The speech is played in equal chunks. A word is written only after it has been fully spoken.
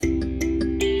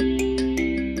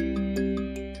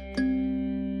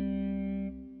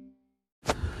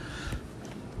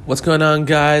What's going on,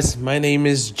 guys? My name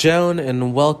is Joan,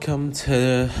 and welcome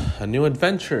to a new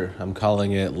adventure. I'm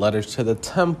calling it Letters to the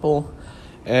Temple.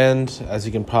 And as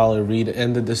you can probably read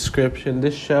in the description,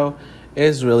 this show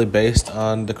is really based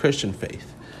on the Christian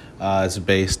faith. It's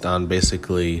based on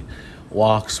basically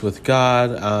walks with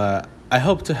God. I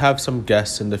hope to have some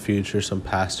guests in the future, some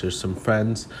pastors, some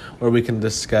friends, where we can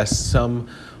discuss some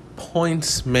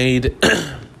points made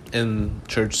in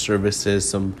church services,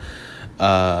 some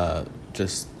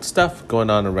just stuff going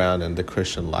on around in the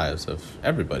Christian lives of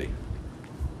everybody.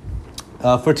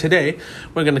 For today,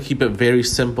 we're going to keep it very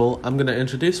simple. I'm going to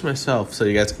introduce myself so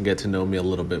you guys can get to know me a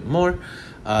little bit more.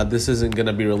 This isn't going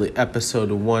to be really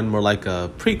episode 1, more like a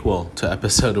prequel to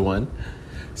episode 1.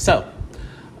 So,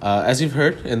 as you've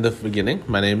heard in the beginning,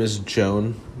 my name is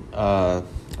Joan. I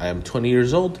am 20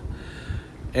 years old,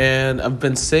 and I've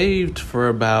been saved for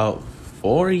about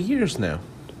 4 years now.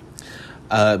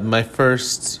 My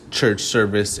first church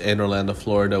service in Orlando,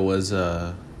 Florida was,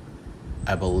 I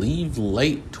believe,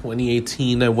 late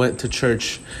 2018. I went to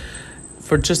church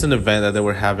for just an event that they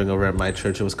were having over at my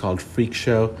church. It was called Freak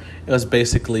Show. It was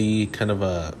basically kind of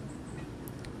a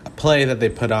play that they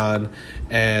put on,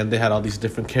 and they had all these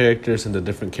different characters, and the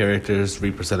different characters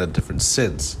represented different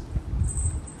sins.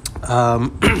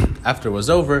 After it was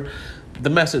over, the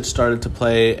message started to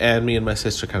play, and me and my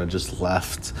sister kind of just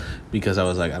left because I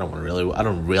was like, I don't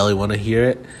really want to hear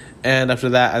it. And after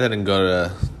that, I didn't go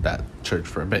to that church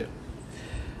for a bit.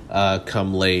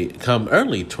 Come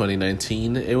early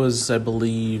 2019, it was, I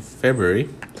believe, February,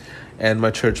 and my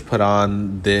church put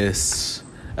on this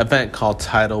event called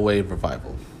Tidal Wave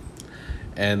Revival.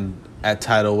 And at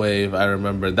Tidal Wave, I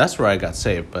remember that's where I got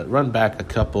saved. But run back a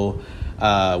couple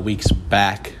weeks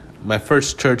back, my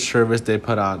first church service they had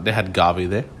Gavi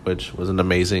there, which was an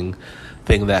amazing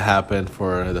thing that happened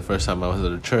for the first time I was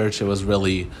at a church. It was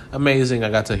really amazing. I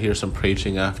got to hear some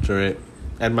preaching after it,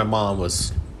 and my mom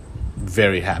was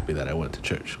very happy that I went to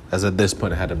church, as at this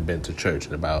point I hadn't been to church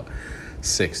in about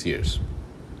 6 years.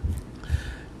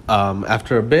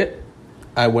 After a bit,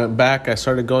 I went back. I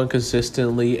started going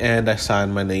consistently, and I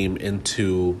signed my name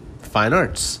into fine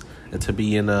arts and to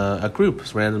be in a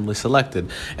group randomly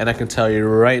selected. And I can tell you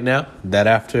right now that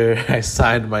after I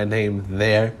signed my name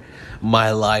there,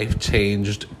 my life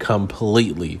changed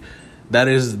completely. That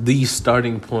is the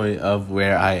starting point of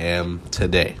where I am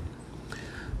today.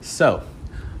 So,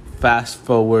 fast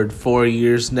forward 4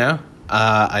 years now.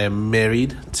 I am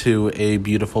married to a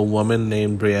beautiful woman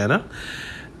named Brianna.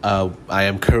 I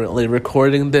am currently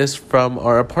recording this from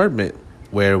our apartment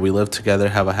where we live together,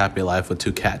 have a happy life with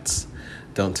 2 cats.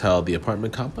 Don't tell the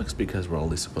apartment complex because we're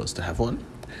only supposed to have 1.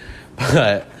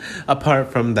 But apart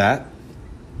from that,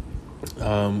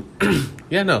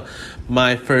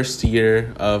 my first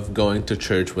year of going to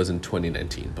church was in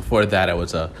 2019. Before that, I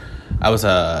was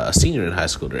a senior in high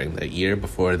school during that year.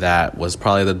 Before that was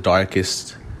probably the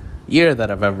darkest year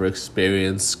that I've ever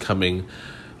experienced, coming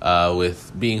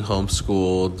with being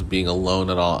homeschooled, being alone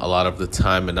a lot of the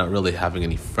time, and not really having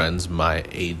any friends my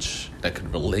age that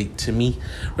could relate to me.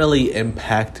 Really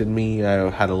impacted me. I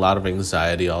had a lot of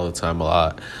anxiety all the time, a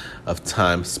lot of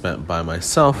time spent by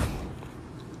myself.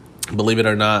 Believe it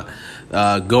or not,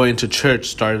 going to church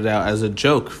started out as a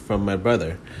joke from my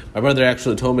brother. My brother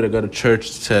actually told me to go to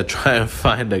church to try and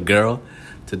find a girl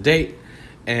to date.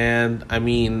 And I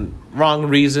mean, wrong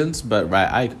reasons, but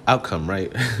outcome,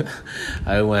 right?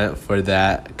 I went for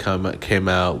that, came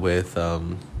out with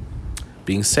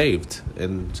being saved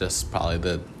in just probably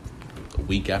the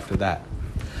week after that.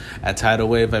 At Tidal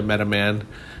Wave, I met a man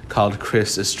called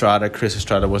Chris Estrada. Chris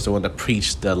Estrada was the one that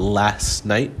preached the last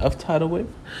night of Tidal Wave.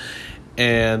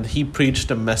 And he preached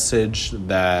a message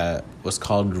that was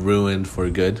called Ruined for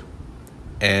Good.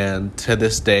 And to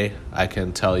this day, I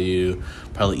can tell you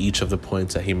probably each of the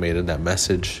points that he made in that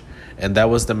message. And that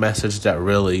was the message that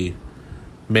really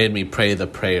made me pray the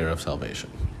prayer of salvation.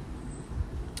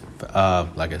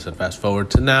 Like I said, fast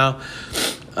forward to now.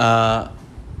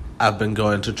 I've been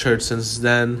going to church since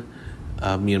then.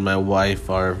 Me and my wife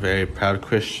are very proud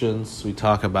Christians. We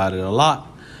talk about it a lot.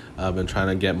 I've been trying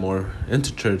to get more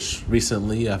into church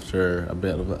recently after a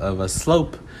bit of a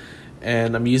slope.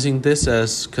 And I'm using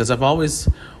this because I've always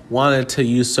wanted to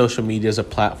use social media as a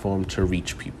platform to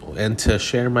reach people and to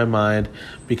share my mind,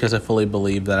 because I fully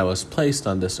believe that I was placed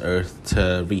on this earth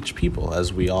to reach people,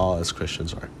 as we all as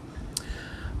Christians are.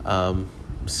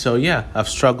 So yeah, I've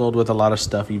struggled with a lot of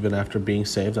stuff even after being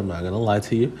saved. I'm not going to lie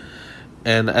to you.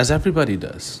 And as everybody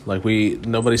does,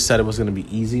 nobody said it was going to be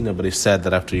easy. Nobody said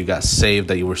that after you got saved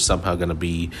that you were somehow going to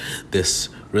be this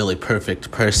really perfect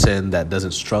person that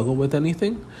doesn't struggle with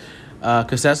anything.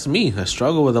 Because that's me. I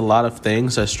struggle with a lot of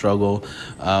things. I struggle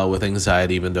with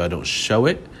anxiety, even though I don't show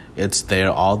it. It's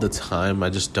there all the time. I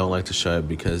just don't like to show it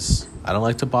because I don't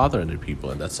like to bother other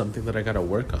people. And that's something that I got to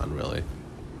work on, really.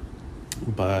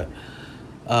 But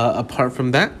apart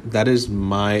from that, that is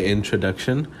my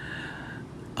introduction.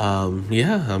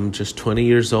 I'm just 20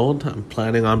 years old. I'm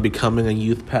planning on becoming a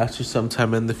youth pastor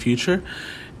sometime in the future.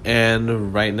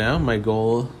 And right now, my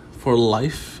goal for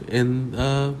life in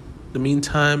the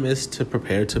meantime is to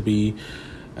prepare to be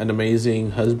an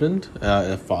amazing husband,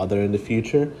 a father in the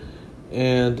future.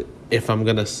 And if I'm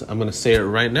gonna say it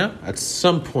right now, at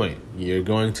some point, you're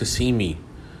going to see me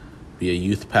be a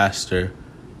youth pastor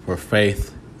for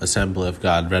Faith Assembly of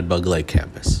God, Red Bug Lake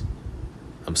campus.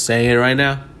 I'm saying it right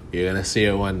now. You're going to see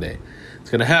it one day. It's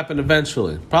going to happen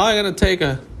eventually. Probably going to take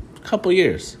a couple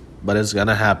years, but it's going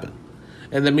to happen.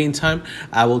 In the meantime,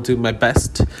 I will do my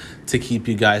best to keep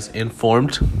you guys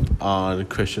informed on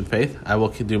Christian faith. I will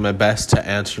do my best to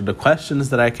answer the questions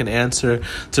that I can answer,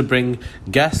 to bring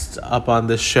guests up on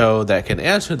this show that can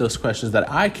answer those questions that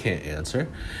I can't answer,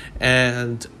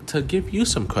 and to give you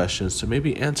some questions to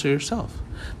maybe answer yourself,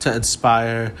 to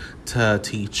inspire, to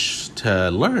teach, to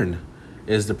learn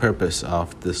is the purpose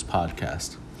of this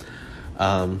podcast.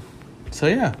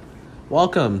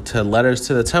 Welcome to Letters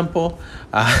to the Temple.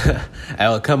 I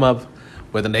will come up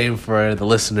with a name for the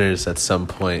listeners at some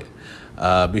point.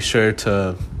 Be sure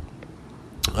to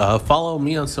follow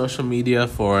me on social media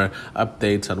for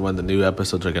updates on when the new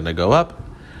episodes are going to go up.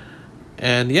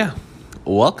 And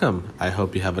welcome. I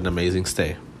hope you have an amazing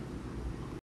stay.